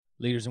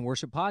Leaders in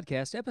Worship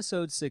Podcast,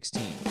 Episode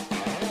 16.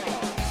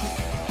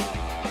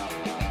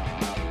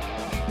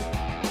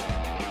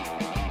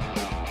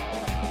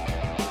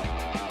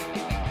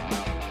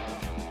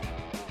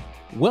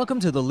 Welcome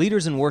to the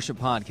Leaders in Worship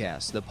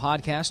Podcast, the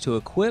podcast to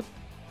equip,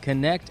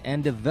 connect,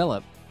 and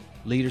develop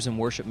leaders in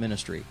worship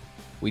ministry.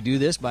 We do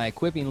this by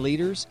equipping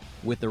leaders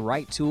with the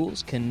right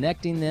tools,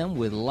 connecting them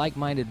with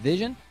like-minded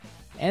vision,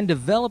 and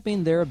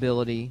developing their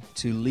ability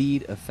to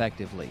lead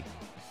effectively.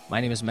 My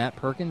name is Matt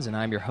Perkins, and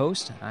I'm your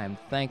host. I'm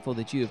thankful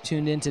that you have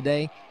tuned in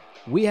today.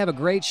 We have a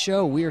great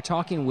show. We are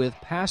talking with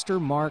Pastor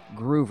Mark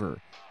Groover,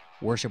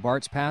 worship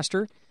arts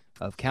pastor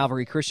of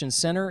Calvary Christian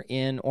Center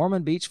in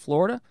Ormond Beach,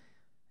 Florida.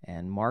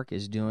 And Mark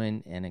is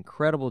doing an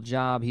incredible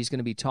job. He's going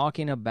to be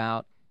talking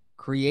about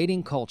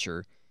creating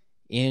culture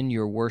in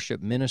your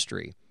worship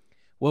ministry.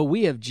 Well,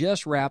 we have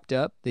just wrapped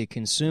up the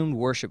Consumed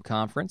Worship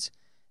Conference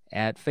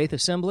at Faith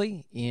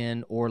Assembly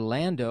in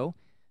Orlando,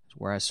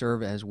 where I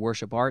serve as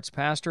worship arts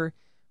pastor.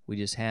 We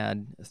just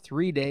had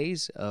 3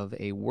 days of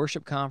a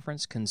worship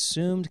conference,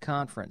 Consumed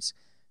Conference.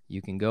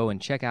 You can go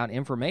and check out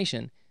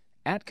information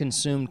at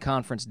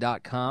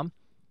consumedconference.com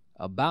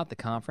about the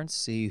conference,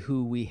 see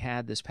who we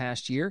had this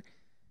past year.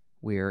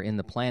 We're in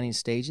the planning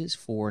stages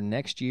for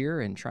next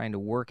year and trying to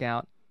work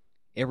out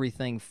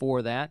everything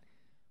for that.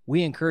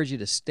 We encourage you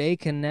to stay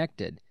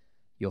connected.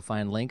 You'll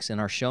find links in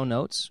our show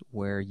notes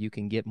where you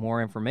can get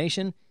more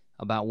information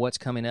about what's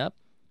coming up.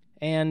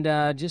 And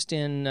just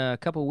in a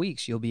couple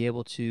weeks, you'll be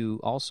able to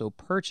also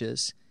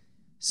purchase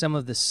some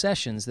of the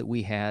sessions that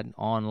we had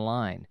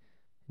online.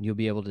 You'll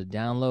be able to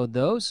download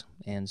those,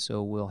 and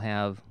so we'll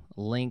have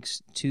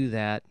links to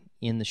that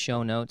in the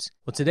show notes.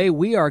 Well, today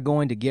we are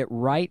going to get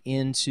right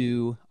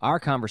into our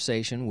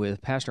conversation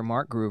with Pastor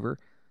Mark Groover,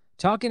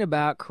 talking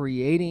about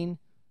creating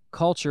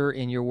culture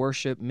in your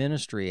worship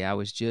ministry. I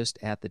was just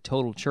at the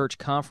Total Church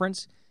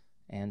Conference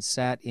and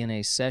sat in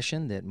a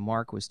session that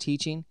Mark was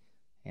teaching,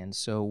 and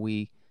so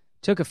we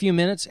took a few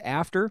minutes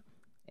after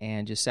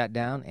and just sat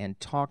down and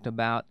talked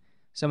about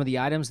some of the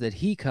items that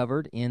he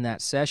covered in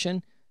that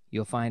session.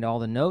 You'll find all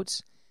the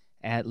notes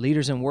at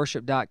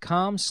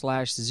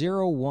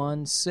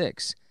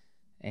leadersinworship.com/016.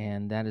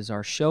 And that is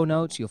our show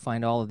notes. You'll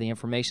find all of the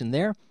information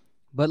there.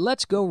 But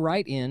let's go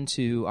right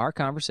into our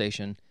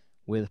conversation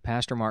with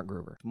Pastor Mark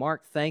Groover.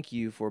 Mark, thank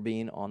you for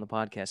being on the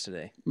podcast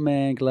today.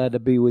 Man, glad to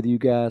be with you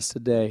guys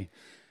today.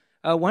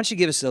 Why don't you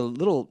give us a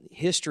little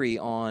history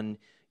on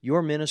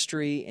your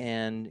ministry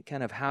and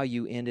kind of how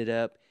you ended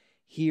up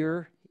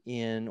here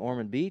in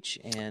Ormond Beach?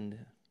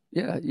 And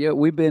Yeah,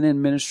 we've been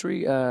in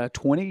ministry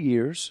 20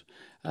 years,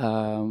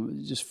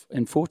 just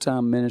in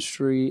full-time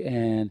ministry,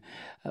 and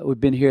we've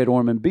been here at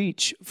Ormond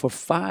Beach for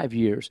 5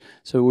 years.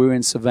 So we were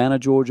in Savannah,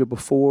 Georgia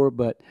before,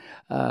 but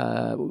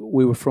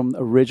we were from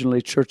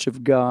originally Church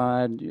of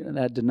God,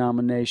 that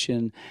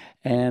denomination,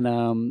 and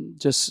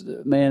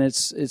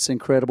it's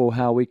incredible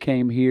how we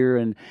came here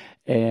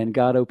and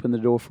God opened the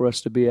door for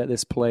us to be at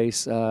this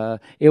place.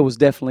 It was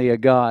definitely a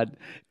God.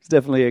 It's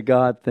definitely a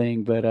God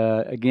thing. But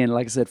again,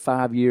 like I said,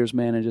 5 years,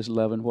 man, and just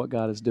loving what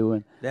God is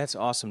doing. That's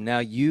awesome. Now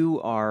you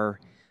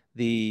are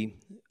the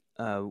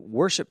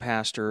worship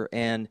pastor,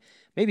 and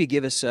maybe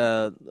give us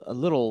a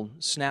little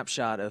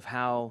snapshot of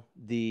how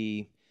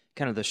the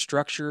kind of the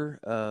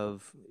structure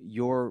of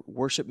your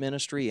worship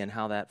ministry and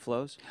how that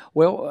flows?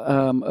 Well,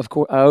 of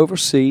course, I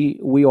oversee,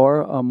 we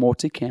are a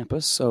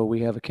multi-campus, so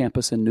we have a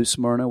campus in New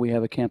Smyrna, we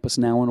have a campus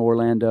now in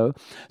Orlando,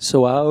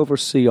 so I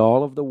oversee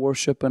all of the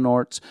worship and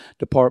arts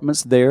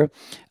departments there,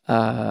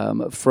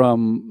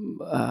 from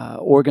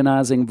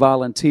organizing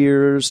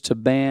volunteers to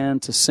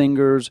band to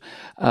singers,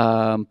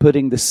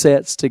 putting the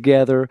sets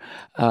together.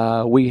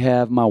 We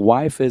have, my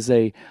wife is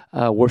a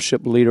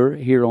worship leader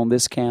here on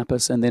this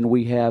campus, and then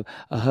we have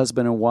a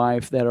husband and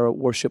wife that are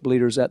worship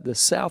leaders at the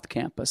South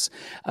Campus,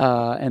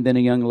 and then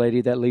a young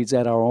lady that leads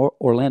at our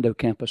Orlando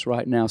campus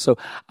right now. So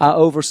I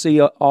oversee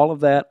all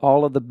of that,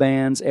 all of the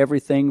bands,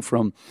 everything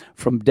from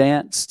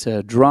dance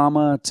to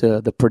drama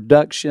to the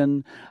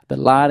production, the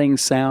lighting,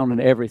 sound,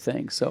 and everything.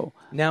 So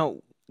now,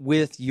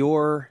 with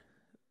your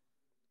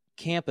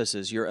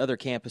campuses, your other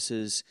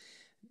campuses,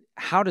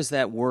 how does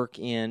that work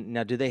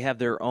now, do they have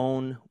their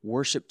own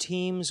worship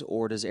teams,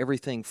 or does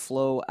everything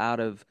flow out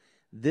of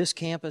this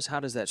campus? How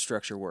does that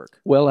structure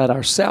work? Well, at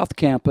our South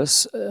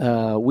Campus,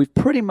 we've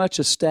pretty much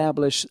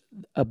established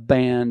a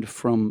band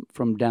from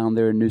down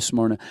there in New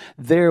Smyrna.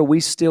 There, we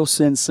still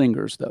send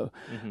singers, though.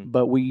 Mm-hmm.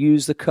 But we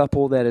use the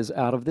couple that is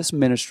out of this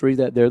ministry,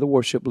 that they're the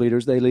worship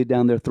leaders. They lead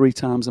down there 3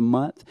 times a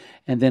month,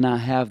 and then I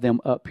have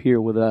them up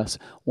here with us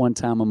 1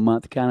 time a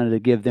month, kind of to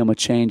give them a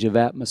change of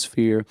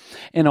atmosphere.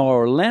 And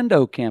our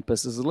Orlando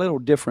campus is a little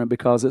different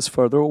because it's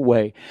further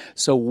away.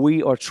 So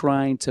we are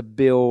trying to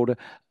build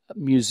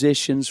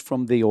musicians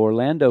from the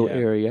Orlando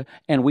area,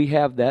 and we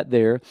have that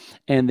there.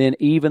 And then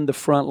even the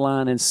front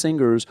line and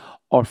singers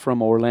are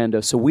from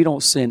Orlando. So we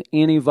don't send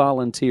any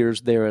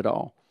volunteers there at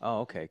all.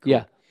 Oh, okay,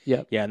 cool.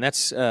 Yeah. And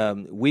that's,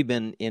 we've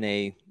been in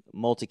a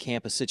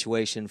multi-campus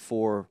situation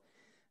for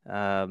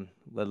a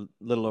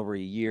little over a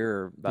year,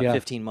 or about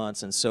 15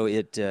 months, and so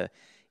it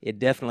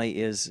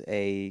definitely is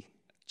a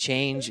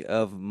change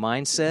of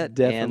mindset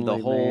Definitely, and the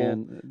whole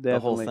man. Definitely. the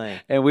whole thing.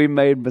 And we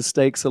made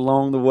mistakes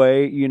along the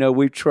way. You know,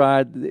 we've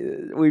tried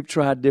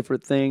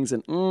different things,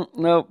 and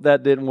nope,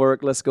 that didn't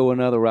work. Let's go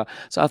another route.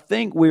 So I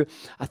think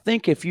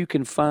if you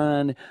can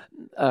find,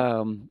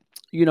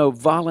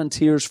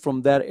 volunteers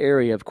from that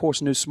area. Of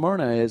course, New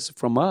Smyrna is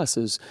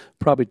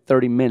probably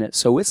 30 minutes,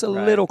 so it's a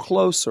little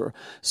closer.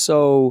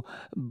 So,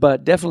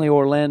 but definitely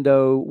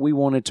Orlando. We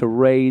wanted to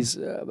raise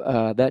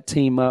that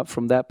team up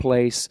from that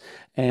place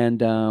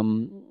and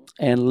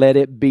let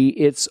it be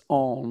its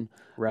own.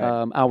 Right.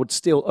 I would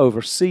still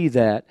oversee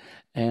that,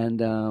 and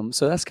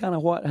so that's kind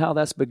of how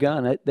that's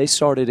begun. They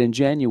started in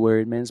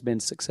January. Man, it's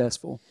been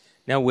successful.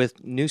 Now,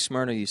 with New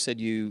Smyrna, you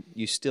said you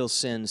still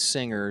send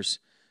singers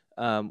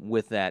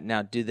with that.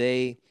 Now,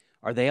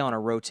 are they on a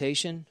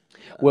rotation?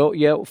 Well,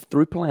 yeah,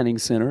 through Planning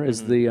Center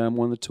is the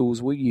one of the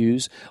tools we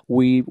use.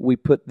 We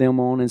put them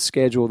on and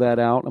schedule that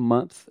out a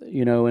month,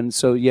 and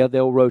so yeah,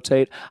 they'll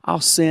rotate. I'll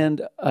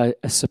send a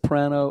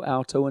soprano,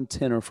 alto, and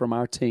tenor from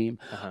our team,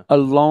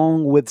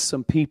 along with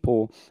some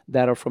people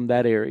that are from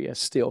that area.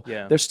 Still,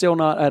 they're still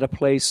not at a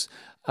place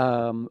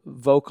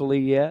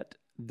vocally yet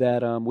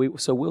that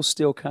we'll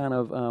still kind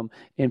of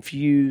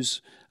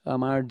infuse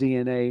our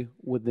DNA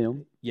with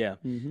them. Yeah.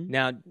 Mm-hmm.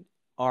 Now,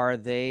 are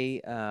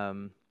they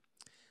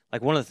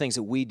like one of the things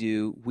that we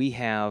do?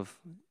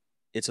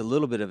 It's a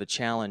little bit of a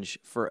challenge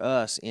for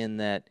us in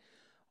that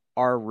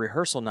our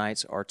rehearsal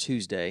nights are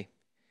Tuesday,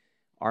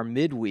 our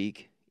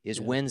midweek is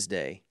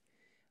Wednesday,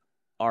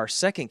 our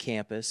second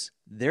campus,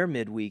 their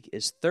midweek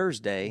is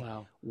Thursday.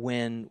 Wow.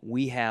 When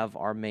we have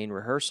our main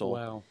rehearsal.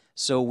 Wow.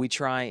 So we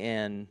try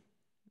and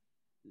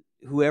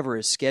whoever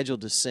is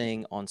scheduled to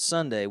sing on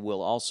Sunday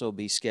will also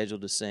be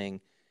scheduled to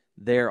sing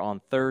there on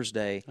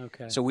Thursday.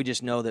 Okay. So we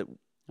just know that,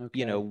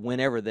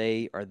 whenever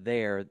they are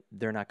there,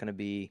 they're not going to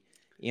be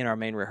in our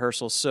main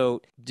rehearsal.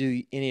 So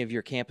do any of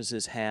your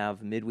campuses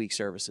have midweek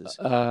services?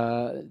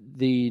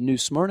 The New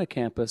Smyrna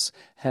campus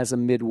has a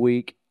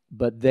midweek,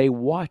 but they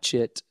watch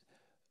it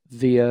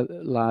via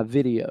live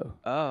video.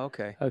 Oh,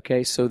 okay.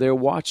 Okay, so they're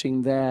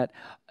watching that,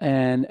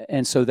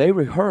 and so they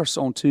rehearse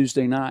on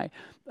Tuesday night.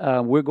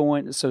 We're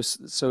going,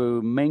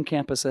 so main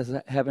campus is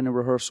having a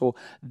rehearsal.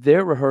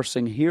 They're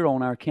rehearsing here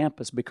on our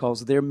campus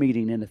because they're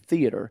meeting in a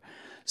theater.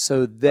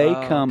 So they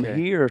come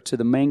here to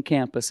the main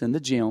campus in the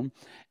gym,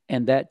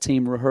 and that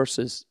team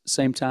rehearses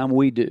same time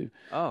we do.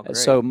 Oh, great.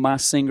 So my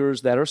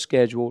singers that are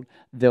scheduled,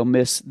 they'll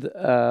miss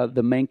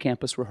the main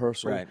campus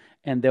rehearsal,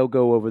 and they'll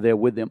go over there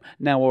with them.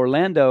 Now,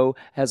 Orlando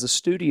has a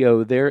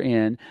studio they're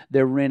in.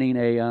 They're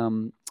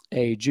renting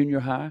a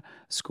junior high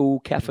school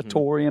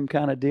cafetorium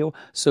kind of deal.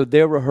 So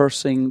they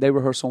rehearse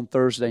on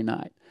Thursday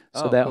night.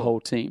 So cool.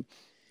 Whole team.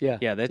 Yeah.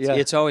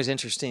 It's always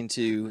interesting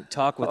to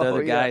talk with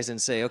other guys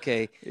and say,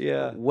 okay,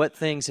 what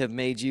things have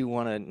made you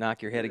want to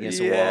knock your head against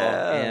the wall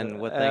and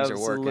what things are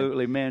working.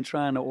 Absolutely, man.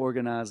 Trying to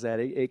organize that,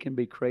 it can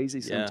be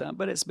crazy sometimes.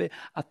 But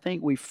I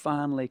think we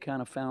finally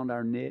kind of found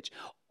our niche.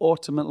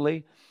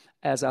 Ultimately,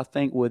 as I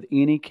think with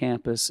any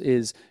campus,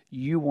 is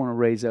you want to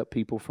raise up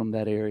people from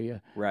that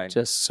area. Right.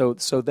 Just so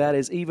that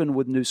is even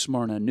with New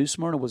Smyrna. New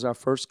Smyrna was our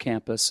first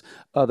campus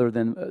other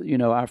than,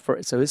 our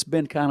first. So it's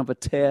been kind of a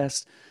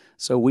test.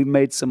 So we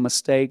made some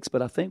mistakes,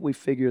 but I think we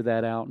figured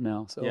that out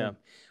now. So. Yeah.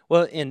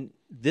 Well, and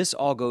this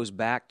all goes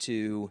back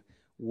to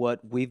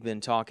what we've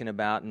been talking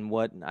about and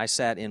what I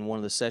sat in one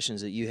of the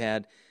sessions that you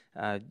had.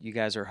 You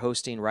guys are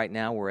hosting right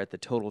now. We're at the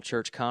Total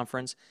Church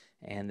Conference,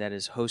 and that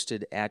is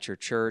hosted at your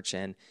church.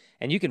 And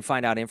you can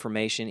find out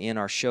information in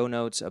our show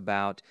notes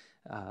about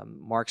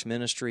Mark's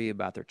ministry,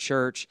 about their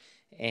church,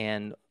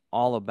 and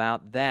all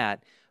about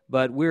that.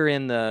 But we're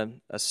in a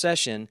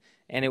session,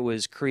 and it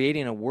was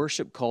creating a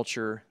worship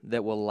culture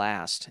that will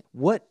last.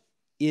 What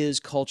is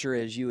culture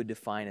as you would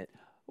define it?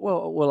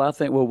 Well, I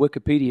think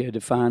Wikipedia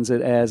defines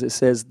it as, it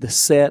says, the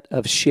set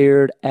of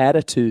shared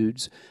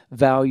attitudes,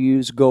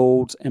 values,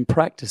 goals, and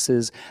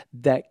practices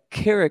that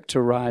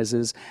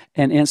characterizes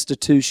an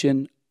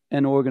institution,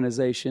 an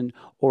organization,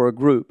 or a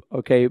group,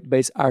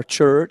 our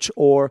church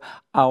or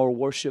our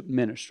worship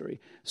ministry.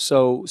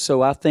 So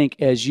I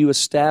think as you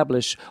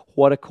establish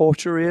what a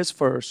culture is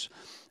first,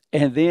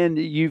 and then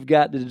you've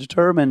got to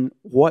determine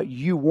what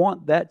you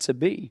want that to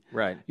be.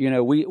 Right.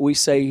 We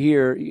say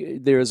here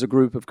there is a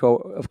group of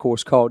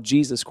course called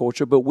Jesus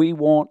Culture, but we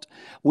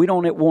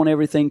don't want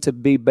everything to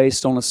be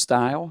based on a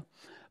style,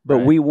 but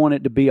we want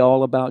it to be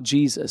all about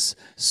Jesus.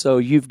 So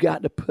you've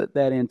got to put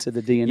that into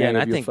the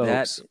DNA of your folks.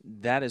 I think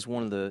that is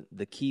one of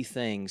the key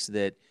things,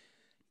 that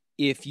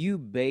if you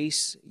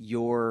base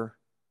your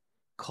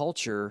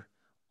culture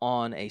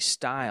on a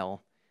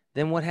style,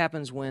 then what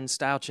happens when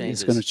style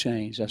changes? It's going to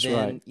change. That's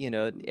right.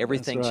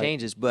 Everything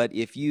changes. But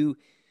if you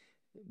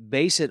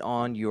base it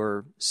on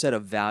your set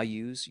of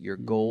values, your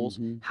goals,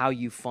 how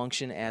you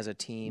function as a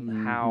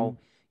team, how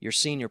your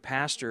senior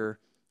pastor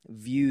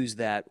views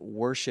that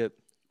worship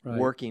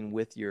working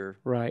with your...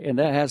 Right, and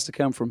that has to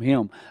come from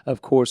Him.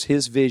 Of course,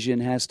 His vision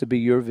has to be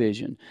your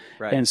vision.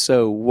 Right. And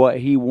so what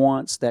He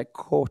wants, that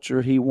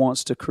culture He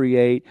wants to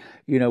create,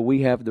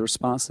 we have the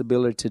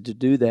responsibility to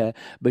do that.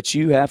 But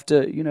you have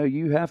to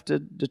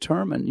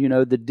determine,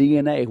 the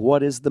DNA,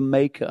 what is the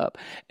makeup.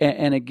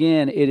 And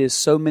again, it is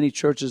so many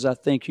churches, I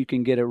think you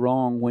can get it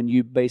wrong when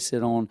you base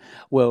it on,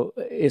 well,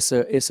 it's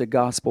a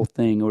gospel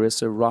thing, or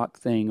it's a rock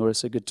thing, or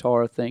it's a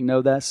guitar thing.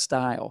 No, that's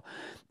style.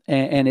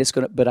 And it's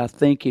going to, but I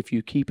think if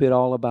you keep it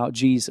all about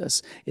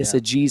Jesus, it's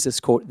a Jesus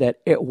court that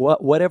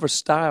whatever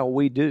style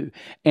we do,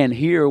 and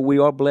here we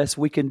are blessed,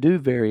 we can do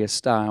various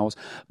styles,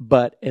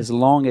 but as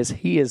long as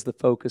He is the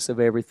focus of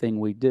everything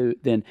we do,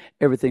 then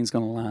everything's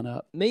going to line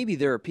up. Maybe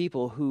there are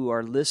people who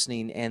are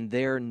listening and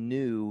they're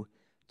new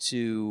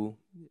to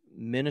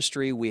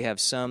ministry. We have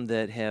some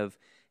that have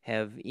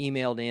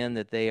emailed in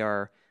that they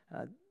are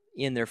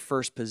in their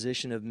first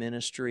position of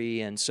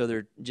ministry, and so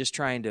they're just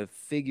trying to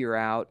figure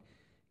out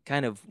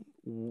kind of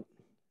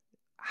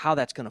how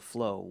that's going to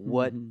flow,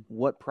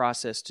 what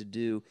process to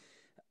do.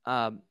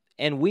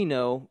 And we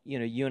know,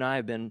 you and I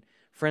have been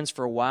friends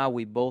for a while.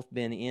 We've both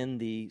been in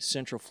the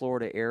Central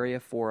Florida area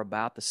for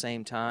about the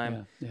same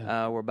time.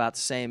 We're about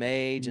the same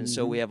age, and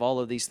so we have all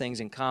of these things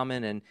in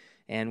common,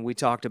 and we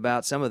talked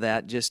about some of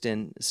that just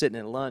in sitting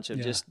at lunch of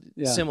just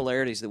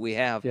similarities that we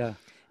have.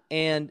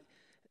 And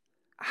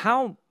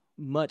how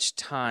much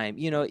time,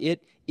 it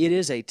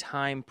is a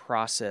time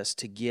process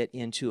to get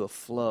into a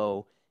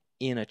flow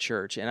in a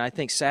church. And I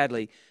think,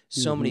 sadly,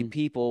 so many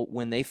people,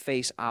 when they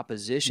face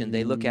opposition,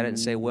 they look at it and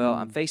say, well,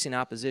 I'm facing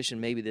opposition.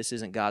 Maybe this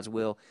isn't God's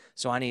will,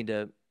 so I need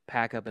to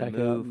pack up and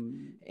move.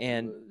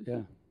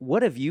 And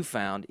what have you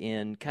found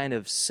in kind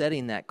of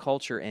setting that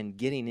culture and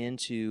getting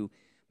into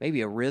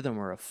maybe a rhythm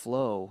or a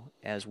flow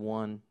as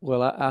one?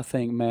 Well, I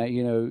think, Matt,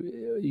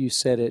 you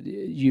said it.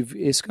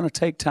 It's going to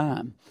take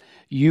time.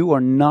 You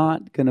are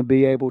not going to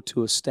be able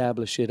to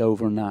establish it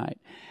overnight.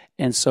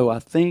 And so I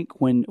think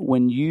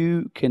when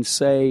you can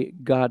say,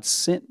 God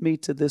sent me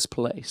to this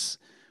place,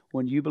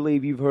 when you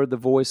believe you've heard the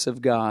voice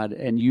of God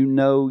and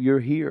you're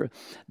here,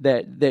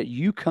 that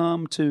you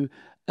come to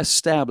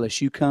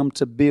establish, you come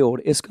to build,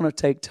 it's going to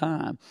take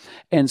time.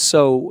 And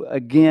so,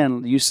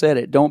 again, you said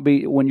it,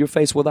 when you're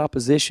faced with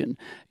opposition,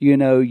 you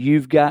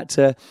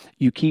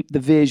keep the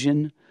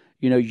vision.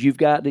 You've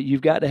got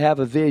to have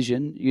a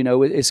vision.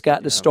 It's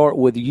got to start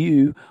with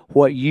you.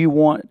 What you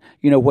want,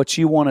 what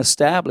you want to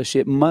establish,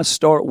 it must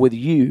start with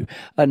you.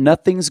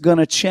 Nothing's going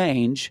to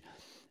change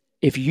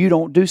if you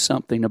don't do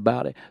something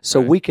about it. So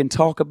we can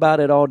talk about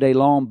it all day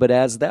long, but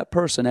as that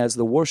person, as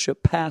the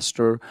worship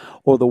pastor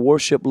or the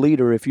worship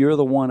leader, if you're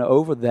the one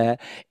over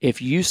that,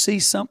 if you see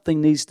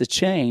something needs to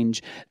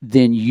change,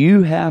 then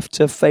you have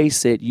to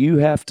face it. You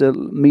have to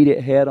meet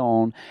it head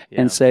on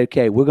and say,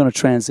 okay, we're going to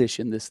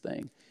transition this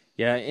thing.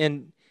 Yeah,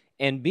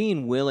 and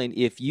being willing,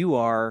 if you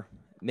are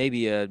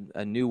maybe a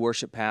new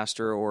worship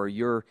pastor, or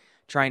you're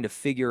trying to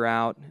figure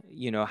out,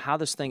 how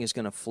this thing is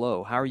going to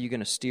flow, how are you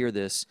going to steer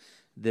this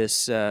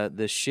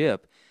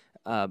ship?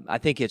 I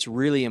think it's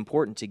really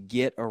important to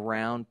get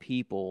around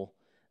people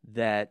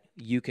that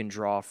you can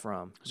draw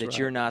from. That's that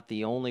you're not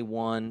the only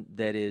one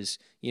that is,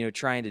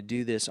 trying to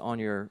do this on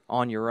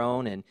your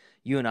own. And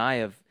you and I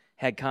have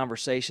had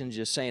conversations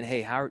just saying,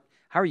 hey, how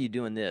are you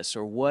doing this,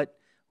 or what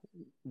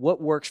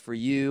works for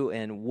you,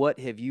 and what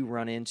have you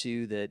run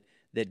into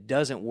that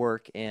doesn't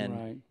work,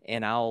 and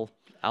I'll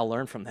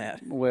learn from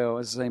that. Well,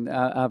 it's the same.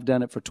 I've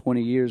done it for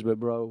 20 years, but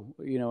bro,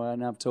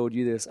 and I've told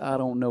you this, I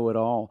don't know it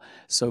all.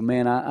 So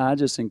man, I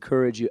just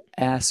encourage you,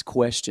 ask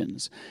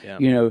questions.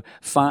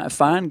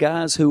 Find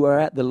guys who are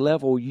at the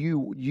level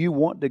you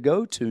want to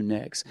go to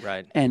next,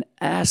 and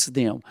ask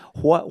them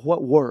what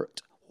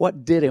worked.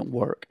 What didn't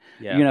work?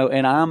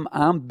 And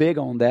I'm big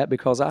on that,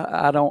 because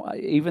I don't,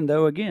 even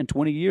though, again,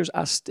 20 years,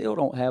 I still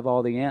don't have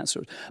all the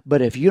answers.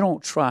 But if you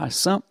don't try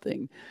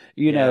something,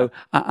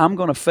 I'm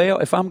going to fail.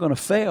 If I'm going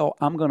to fail,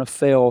 I'm going to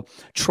fail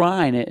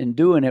trying it and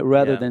doing it,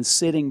 rather than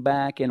sitting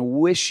back and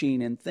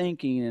wishing and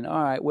thinking, and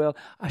all right, well,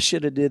 I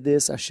should have did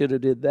this, I should have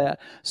did that.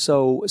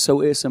 So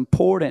it's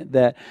important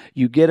that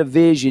you get a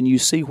vision, you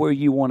see where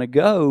you want to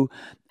go,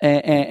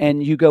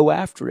 and you go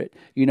after it,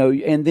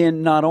 and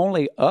then not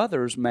only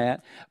others,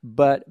 Matt,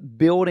 but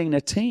building a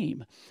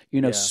team,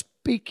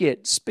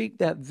 speak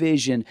that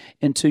vision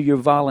into your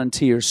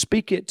volunteers,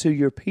 speak it to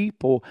your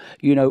people,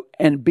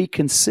 and be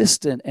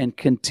consistent and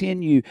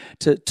continue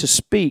to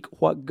speak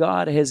what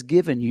God has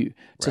given you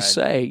to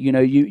say.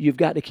 You've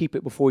got to keep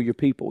it before your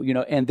people,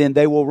 and then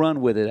they will run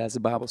with it, as the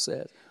Bible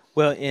says.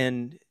 Well,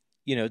 and,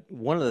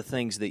 one of the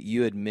things that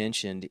you had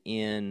mentioned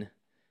in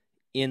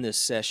this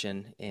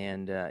session,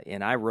 and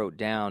I wrote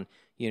down,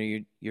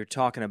 you're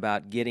talking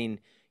about getting,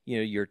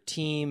 your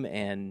team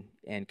and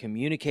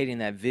communicating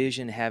that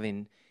vision,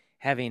 having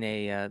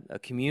a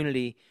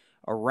community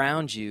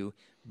around you.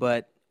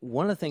 But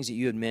one of the things that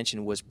you had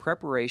mentioned was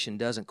preparation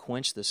doesn't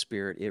quench the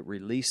Spirit, it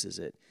releases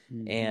it.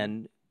 Mm-hmm.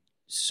 And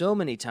so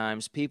many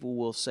times people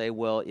will say,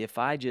 well, if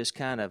I just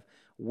kind of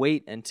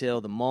wait until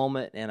the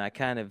moment and I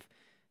kind of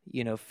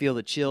feel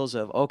the chills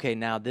of, okay,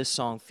 now this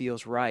song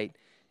feels right.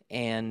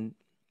 And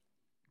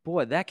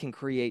boy, that can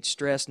create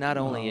stress not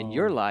only in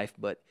your life,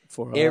 but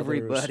for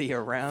everybody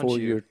others, around for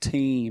you. your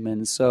team.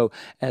 And so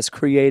as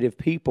creative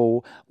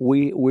people,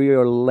 we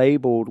are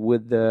labeled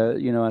with the,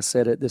 I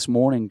said it this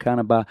morning, kind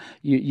of by,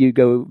 you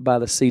go by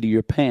the seat of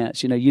your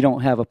pants. You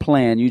don't have a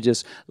plan. You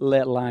just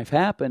let life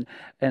happen.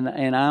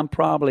 And I'm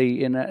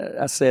probably, and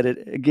I said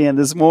it again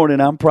this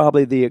morning, I'm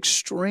probably the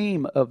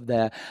extreme of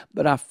that.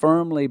 But I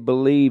firmly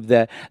believe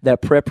that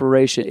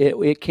preparation,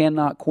 it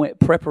cannot quit.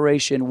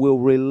 Preparation will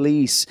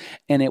release,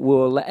 and it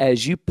will,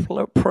 as you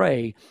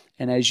pray,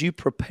 and as you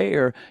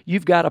prepare,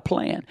 you've got a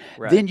plan.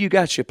 Right. Then you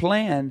got your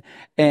plan,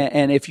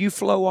 and if you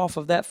flow off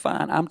of that,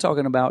 fine. I'm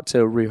talking about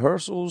to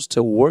rehearsals,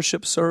 to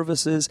worship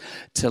services,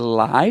 to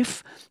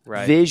life,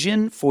 right.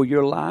 Vision for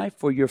your life,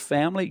 for your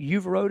family.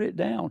 You've wrote it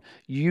down.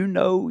 You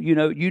know.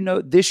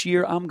 This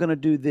year I'm going to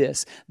do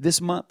this.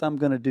 This month I'm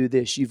going to do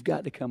this. You've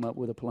got to come up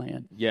with a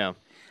plan. Yeah.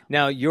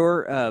 Now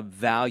your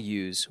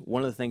values.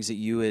 One of the things that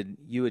you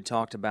had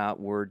talked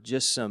about were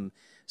just some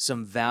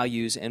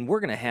values, and we're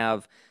going to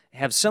have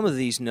some of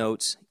these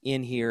notes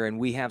in here, and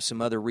we have some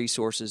other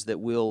resources that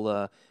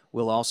we'll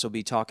also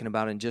be talking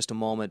about in just a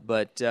moment.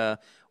 But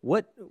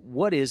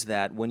what is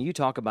that when you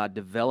talk about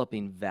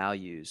developing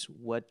values?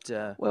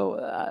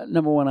 Well,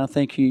 number one, I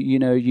think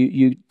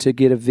you to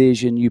get a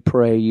vision, you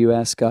pray, you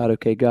ask God,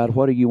 okay, God,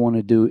 what do you want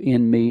to do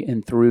in me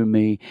and through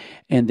me?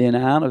 And then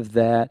out of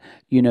that,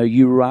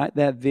 you write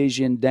that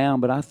vision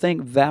down. But I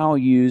think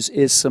values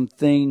is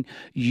something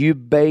you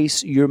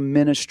base your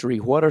ministry.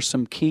 What are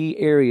some key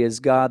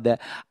areas, God,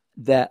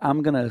 that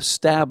I'm going to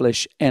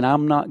establish, and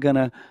I'm not going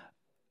to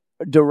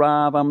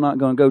derive, I'm not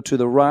going to go to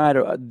the right,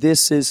 or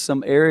this is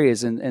some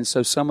areas, and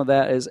so some of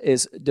that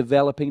is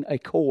developing a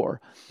core.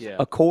 Yeah.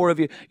 A core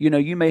of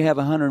you may have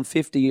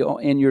 150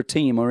 in your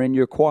team or in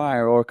your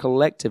choir or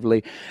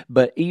collectively,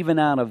 but even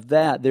out of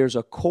that, there's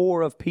a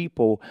core of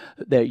people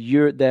that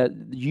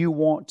you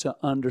want to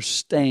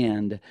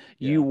understand.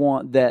 Yeah. You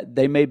want that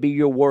they may be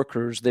your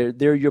workers,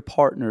 they're your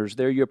partners,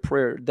 they're your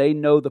prayer. They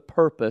know the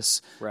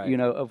purpose, right.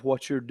 Of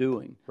what you're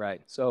doing.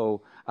 Right.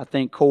 So I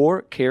think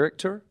core,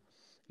 character,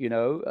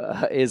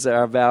 is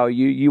our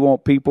value. You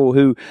want people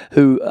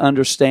who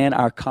understand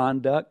our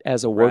conduct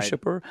as a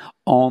worshiper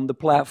on the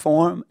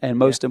platform, and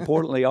most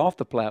importantly, off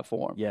the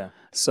platform. Yeah.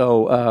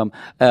 So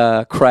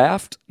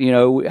craft,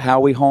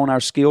 how we hone our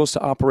skills to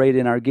operate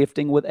in our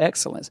gifting with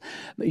excellence.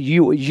 We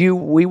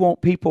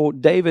want people.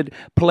 David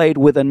played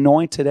with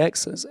anointed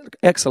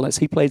excellence.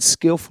 He played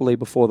skillfully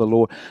before the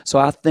Lord. So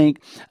I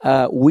think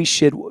we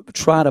should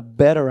try to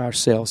better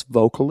ourselves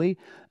vocally,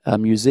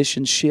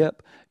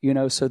 musicianship.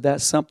 So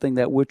that's something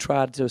that we're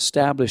trying to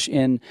establish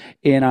in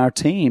our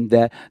team,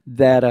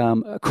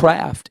 that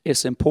craft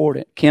is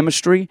important.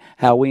 Chemistry,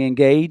 how we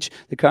engage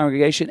the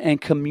congregation, and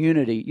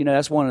community.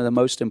 That's one of the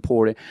most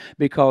important,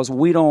 because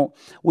we don't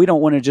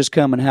want to just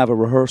come and have a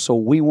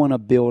rehearsal. We want to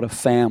build a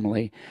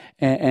family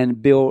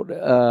and build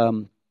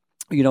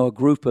a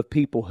group of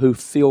people who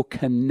feel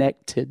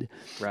connected,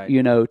 right.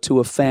 To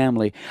a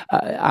family.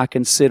 I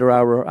consider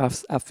I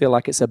feel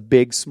like it's a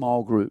big,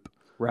 small group.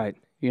 Right.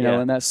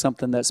 And that's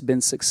something that's been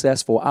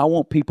successful. I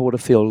want people to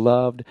feel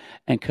loved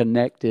and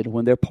connected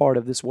when they're part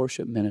of this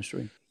worship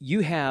ministry. You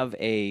have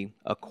a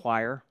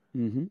choir,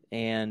 mm-hmm.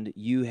 and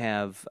you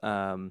have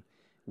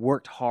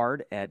worked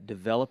hard at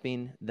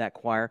developing that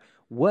choir.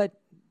 What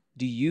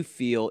do you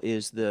feel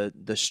is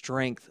the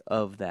strength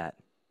of that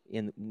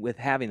with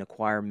having a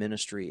choir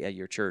ministry at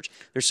your church?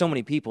 There's so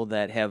many people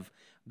that have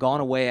gone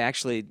away.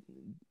 Actually,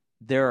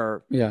 there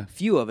are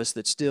few of us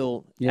that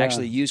still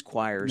actually use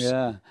choirs.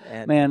 Yeah,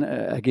 man.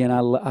 Again,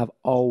 I've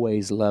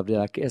always loved it.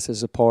 I guess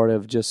as a part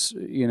of just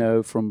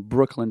from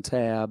Brooklyn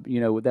Tab,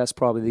 that's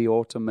probably the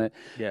ultimate.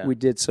 Yeah. We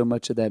did so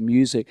much of that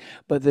music,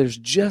 but there's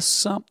just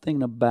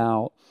something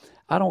about.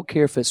 I don't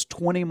care if it's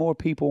 20 more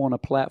people on a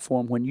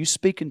platform, when you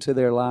speak into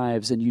their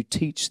lives and you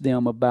teach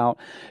them about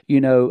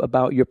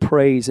your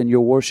praise and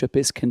your worship,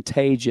 is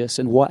contagious,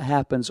 and what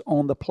happens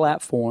on the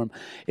platform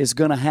is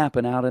going to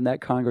happen out in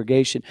that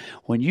congregation.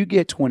 When you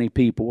get 20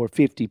 people or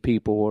 50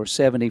 people or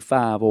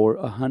 75 or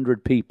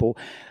 100 people,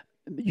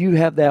 you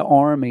have that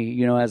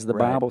army, as the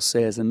Bible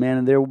says, and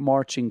man, they're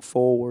marching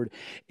forward.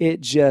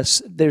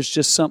 There's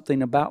just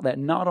something about that.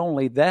 Not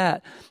only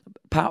that,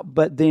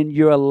 but then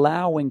you're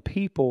allowing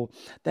people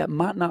that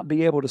might not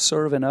be able to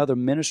serve in other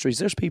ministries.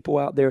 There's people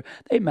out there,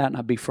 they might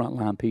not be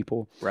frontline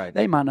people. Right.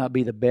 They might not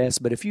be the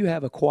best, but if you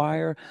have a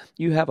choir,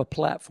 you have a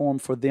platform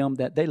for them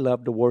that they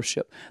love to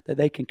worship, that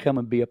they can come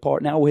and be a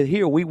part. Now,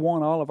 here, we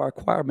want all of our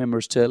choir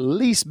members to at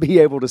least be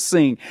able to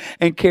sing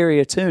and carry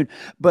a tune.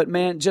 But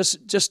man,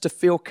 just to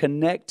feel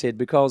connected,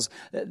 because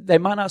they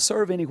might not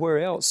serve anywhere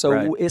else.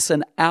 So it's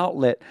an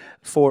outlet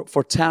for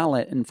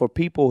talent and for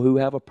people who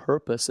have a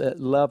purpose, that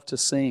love to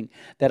sing,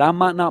 that I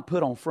might not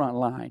put on front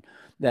line.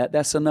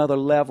 That's another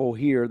level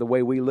here, the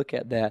way we look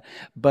at that,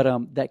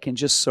 but that can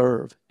just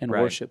serve and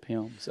worship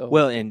Him. So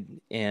well,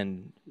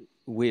 and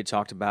we had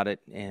talked about it,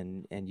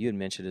 and you had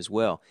mentioned as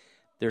well.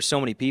 There's so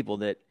many people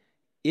that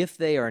if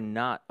they are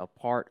not a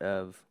part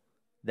of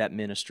that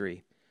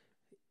ministry?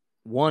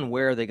 One,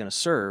 where are they going to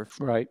serve?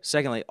 Right.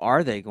 Secondly,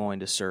 are they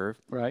going to serve?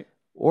 Right.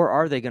 Or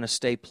are they going to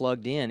stay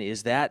plugged in?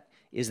 Is that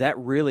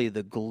really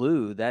the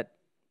glue? That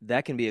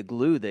can be a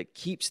glue that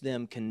keeps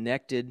them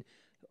connected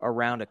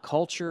around a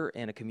culture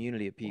and a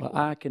community of people.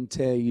 Well, I can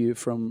tell you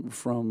from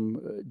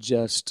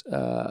just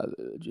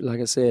like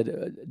I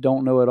said,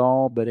 don't know it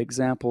all, but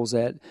examples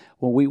that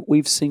when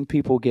we've seen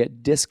people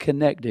get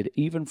disconnected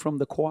even from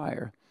the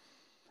choir,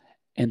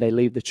 and they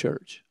leave the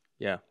church.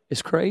 Yeah,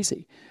 it's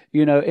crazy,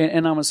 and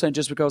I'm not saying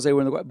just because they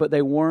were in the choir, but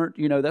they weren't.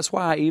 That's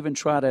why I even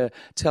try to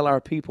tell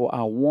our people,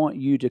 I want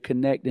you to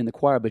connect in the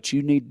choir, but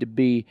you need to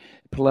be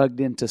plugged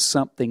into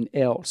something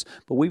else.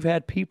 But we've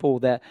had people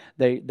that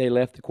they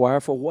left the choir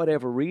for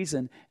whatever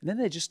reason, and then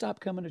they just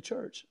stopped coming to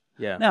church.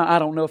 Yeah. Now, I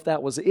don't know if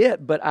that was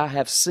it, but I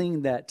have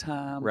seen that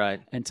time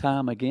and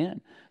time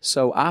again.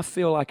 So I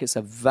feel like it's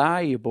a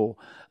valuable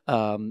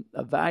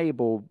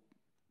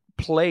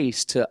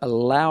place to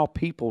allow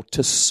people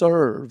to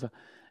serve.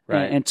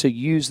 Right. And to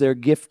use their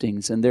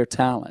giftings and their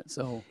talents.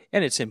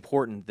 And it's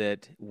important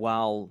that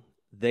while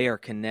they are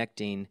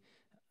connecting,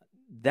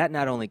 that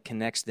not only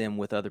connects them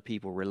with other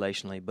people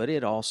relationally, but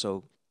it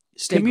also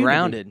stay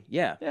grounded.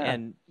 Yeah.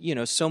 And,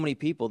 so many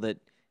people that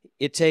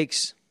it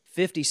takes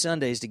 50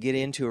 Sundays to get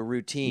into a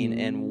routine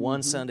and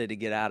one Sunday to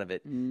get out of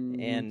it,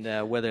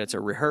 and whether it's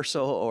a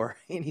rehearsal or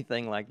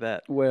anything like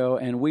that. Well,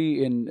 and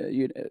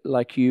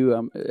like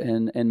you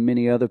and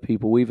many other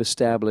people, we've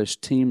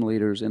established team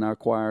leaders in our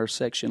choir,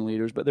 section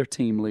leaders, but they're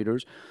team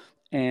leaders,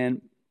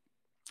 and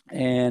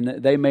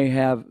they may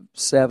have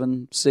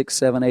 6,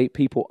 7, 8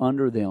 people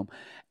under them.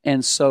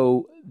 And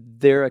so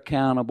they're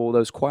accountable,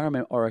 those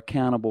choirmen are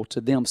accountable to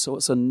them. So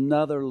it's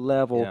another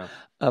level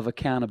of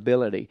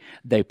accountability.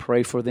 They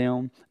pray for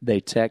them,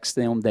 they text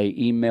them, they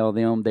email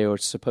them, they are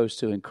supposed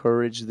to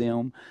encourage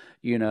them,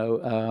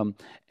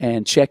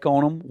 and check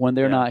on them when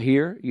they're not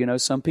here.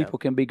 Some people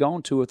can be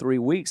gone 2 or 3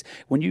 weeks.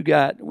 When you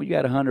got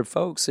 100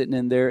 folks sitting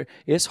in there,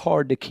 it's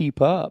hard to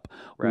keep up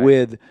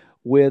with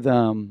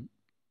everybody.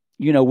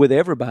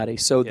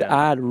 So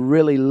I'd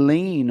really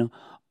lean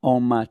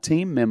on my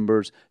team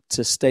members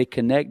to stay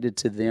connected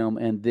to them,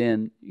 and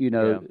then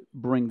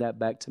bring that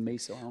back to me.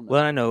 So I don't know.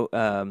 Well, I know.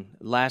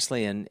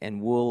 Lastly, and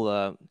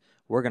we're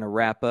going to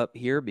wrap up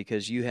here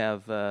because you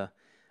have a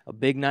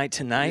big night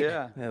tonight.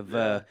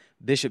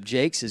 Bishop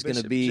Jakes is going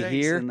to be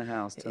here in the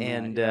house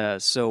tonight,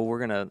 and so we're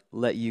going to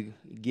let you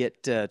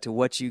get to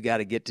what you got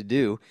to get to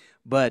do.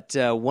 But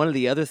one of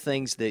the other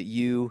things that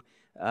you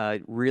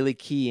really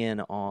key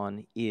in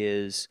on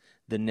is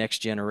the next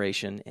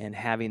generation and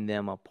having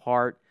them a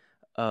part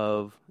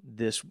of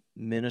this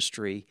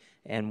ministry.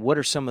 And what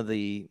are some of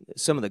the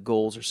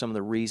goals or some of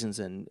the reasons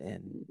and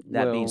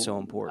that being so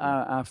important?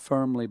 I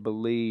firmly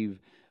believe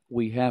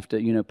we have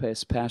to,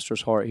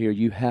 pastor's heart here,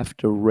 you have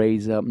to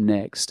raise up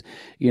next.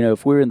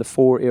 If we're in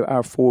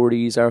our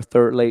 40s, our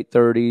late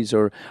 30s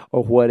or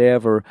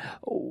whatever,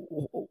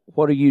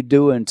 what are you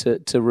doing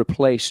to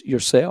replace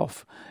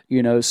yourself?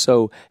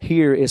 So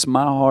here it's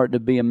my heart to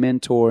be a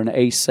mentor and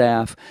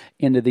ASAF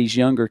into these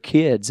younger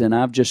kids, and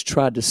I've just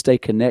tried to stay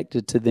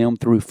connected to them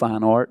through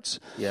fine arts.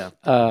 Yeah.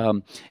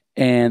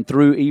 And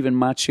through even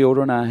my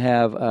children, I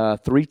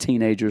have 3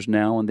 teenagers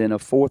now, and then a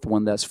 4th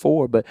one that's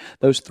 4. But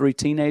those 3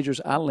 teenagers,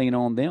 I lean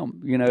on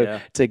them,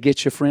 to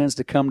get your friends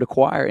to come to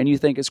choir. And you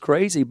think it's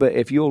crazy, but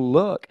if you'll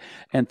look,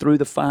 and through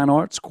the fine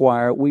arts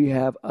choir, we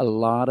have a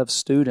lot of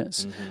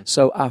students. Mm-hmm.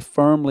 So I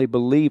firmly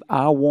believe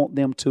I want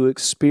them to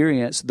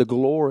experience the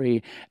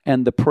glory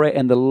and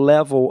the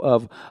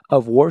level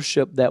of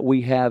worship that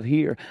we have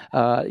here.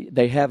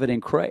 They have it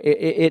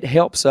it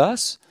helps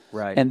us.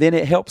 Right. And then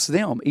it helps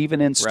them,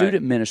 even in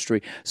student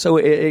ministry. So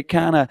it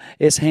kind of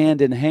is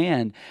hand in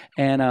hand.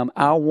 And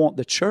I want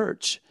the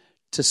church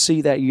to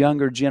see that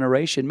younger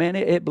generation. Man,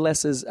 it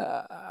blesses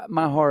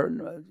my heart.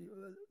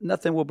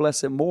 Nothing will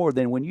bless it more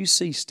than when you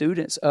see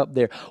students up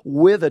there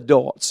with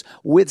adults,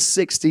 with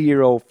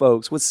 60-year-old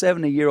folks, with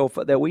 70-year-old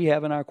folks that we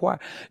have in our choir,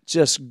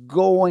 just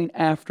going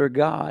after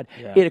God.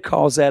 Yeah. It'll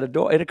cause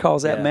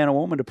that man or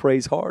woman to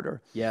praise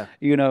harder. Yeah.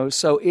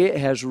 So it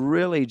has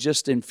really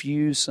just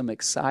infused some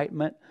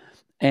excitement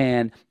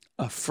and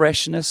a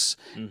freshness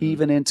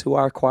even into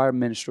our choir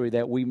ministry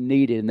that we've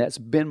needed, and that's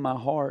been my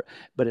heart.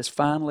 But it's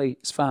finally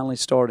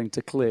starting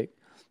to click.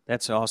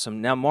 That's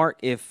awesome. Now, Mark,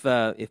 if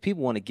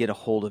people want to get a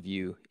hold of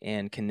you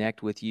and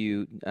connect with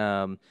you,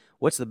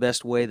 what's the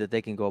best way that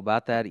they can go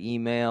about that?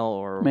 Email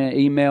or? Man,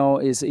 email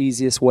is the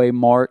easiest way.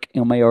 Mark,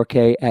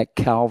 M-A-R-K, at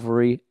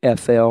Calvary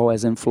FL,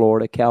 as in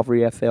Florida,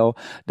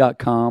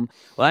 calvaryfl.com.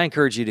 Well, I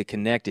encourage you to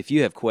connect. If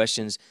you have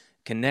questions,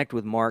 connect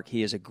with Mark.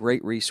 He is a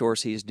great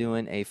resource. He is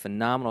doing a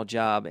phenomenal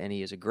job, and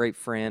he is a great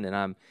friend, and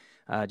I'm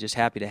just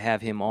happy to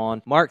have him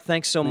on. Mark,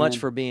 thanks so much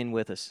for being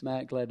with us.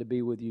 Matt, glad to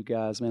be with you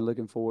guys, man.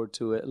 Looking forward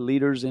to it.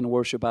 Leaders in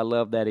worship, I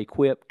love that.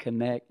 Equip,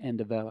 connect, and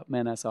develop.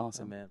 Man, that's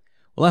awesome. Amen.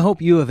 Well, I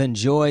hope you have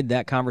enjoyed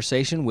that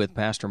conversation with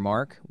Pastor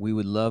Mark. We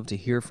would love to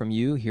hear from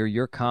you, hear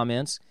your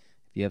comments.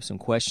 If you have some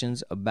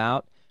questions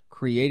about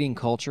creating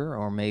culture,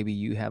 or maybe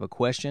you have a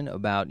question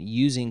about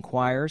using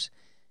choirs,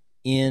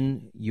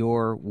 in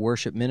your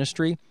worship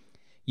ministry,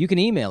 you can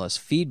email us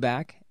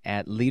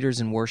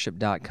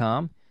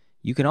feedback@leadersinworship.com.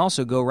 You can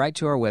also go right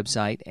to our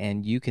website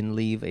and you can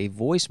leave a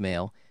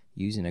voicemail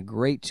using a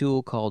great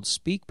tool called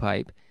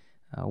SpeakPipe,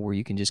 where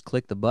you can just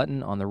click the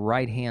button on the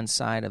right-hand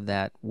side of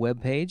that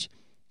web page,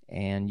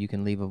 and you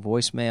can leave a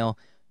voicemail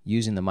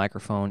using the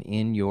microphone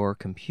in your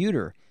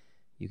computer.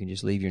 You can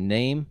just leave your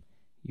name,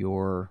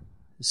 your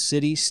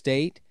city,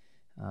 state,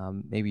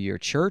 maybe your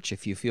church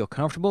if you feel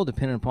comfortable,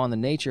 depending upon the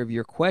nature of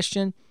your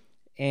question,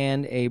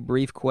 and a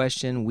brief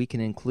question. We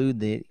can include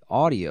the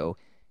audio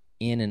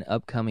in an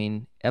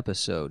upcoming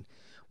episode.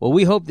 Well,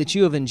 we hope that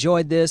you have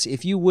enjoyed this.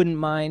 If you wouldn't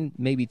mind,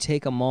 maybe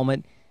take a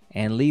moment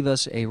and leave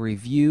us a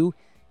review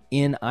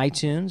in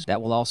iTunes.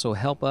 That will also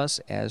help us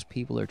as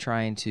people are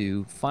trying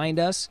to find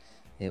us.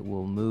 It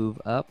will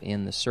move up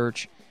in the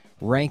search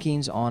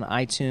rankings on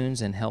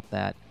iTunes and help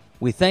that.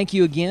 We thank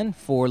you again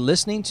for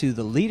listening to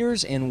the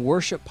Leaders in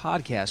Worship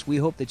podcast. We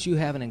hope that you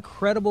have an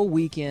incredible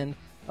weekend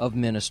of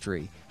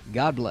ministry.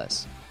 God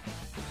bless.